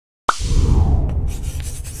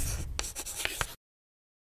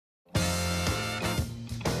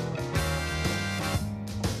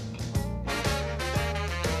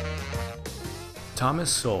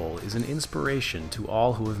Thomas Sowell is an inspiration to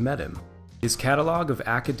all who have met him. His catalog of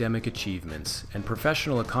academic achievements and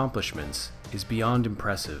professional accomplishments is beyond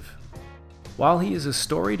impressive. While he is a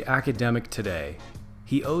storied academic today,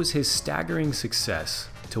 he owes his staggering success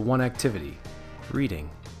to one activity: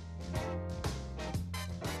 reading.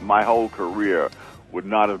 My whole career would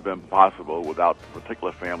not have been possible without the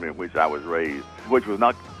particular family in which I was raised, which was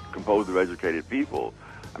not composed of educated people.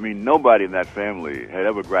 I mean, nobody in that family had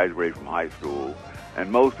ever graduated from high school, and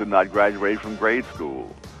most did not graduate from grade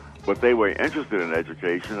school. But they were interested in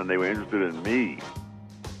education, and they were interested in me.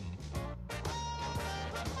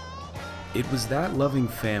 It was that loving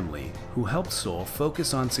family who helped Sowell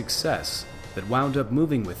focus on success that wound up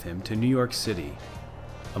moving with him to New York City,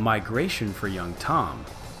 a migration for young Tom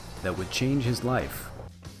that would change his life.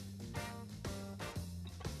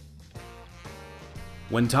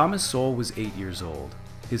 When Thomas Sowell was 8 years old,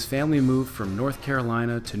 his family moved from North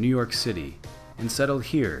Carolina to New York City and settled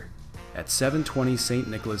here at 720 St.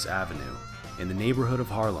 Nicholas Avenue in the neighborhood of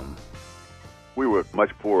Harlem. We were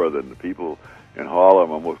much poorer than the people in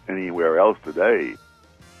Harlem, almost anywhere else today.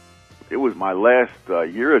 It was my last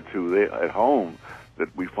year or two there at home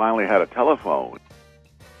that we finally had a telephone.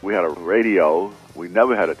 We had a radio. We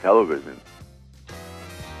never had a television.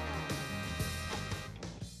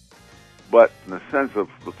 But in the sense of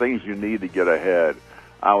the things you need to get ahead,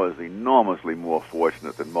 I was enormously more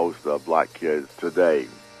fortunate than most black kids today.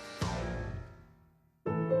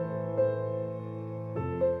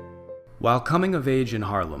 While coming of age in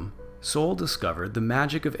Harlem, Sowell discovered the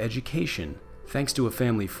magic of education thanks to a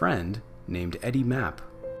family friend named Eddie Mapp.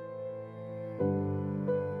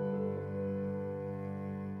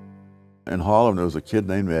 In Harlem, there was a kid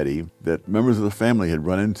named Eddie that members of the family had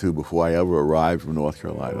run into before I ever arrived from North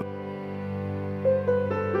Carolina.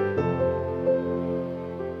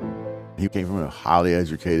 He came from a highly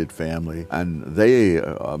educated family, and they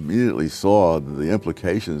immediately saw the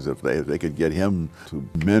implications if they could get him to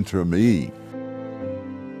mentor me.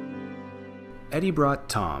 Eddie brought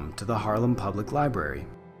Tom to the Harlem Public Library.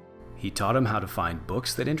 He taught him how to find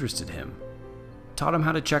books that interested him, taught him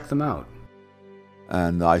how to check them out.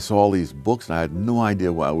 And I saw all these books, and I had no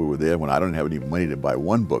idea why we were there when I don't have any money to buy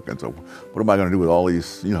one book. And so what am I going to do with all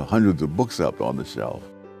these, hundreds of books up on the shelf?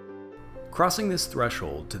 Crossing this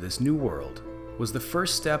threshold to this new world was the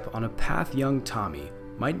first step on a path young Tommy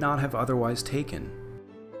might not have otherwise taken.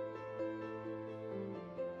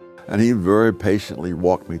 And he very patiently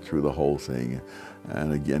walked me through the whole thing.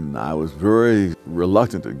 And again, I was very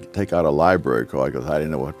reluctant to take out a library card because I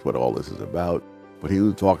didn't know what all this is about. But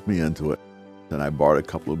he talked me into it, and I borrowed a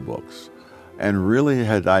couple of books. And really,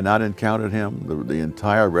 had I not encountered him, the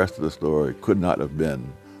entire rest of the story could not have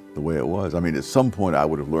been the way it was. I mean, at some point I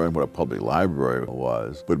would have learned what a public library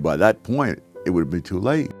was, but by that point, it would be too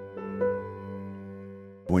late.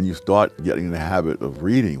 When you start getting in the habit of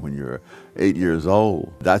reading when you're 8 years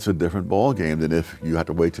old, that's a different ballgame than if you have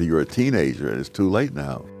to wait till you're a teenager and it's too late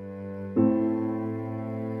now.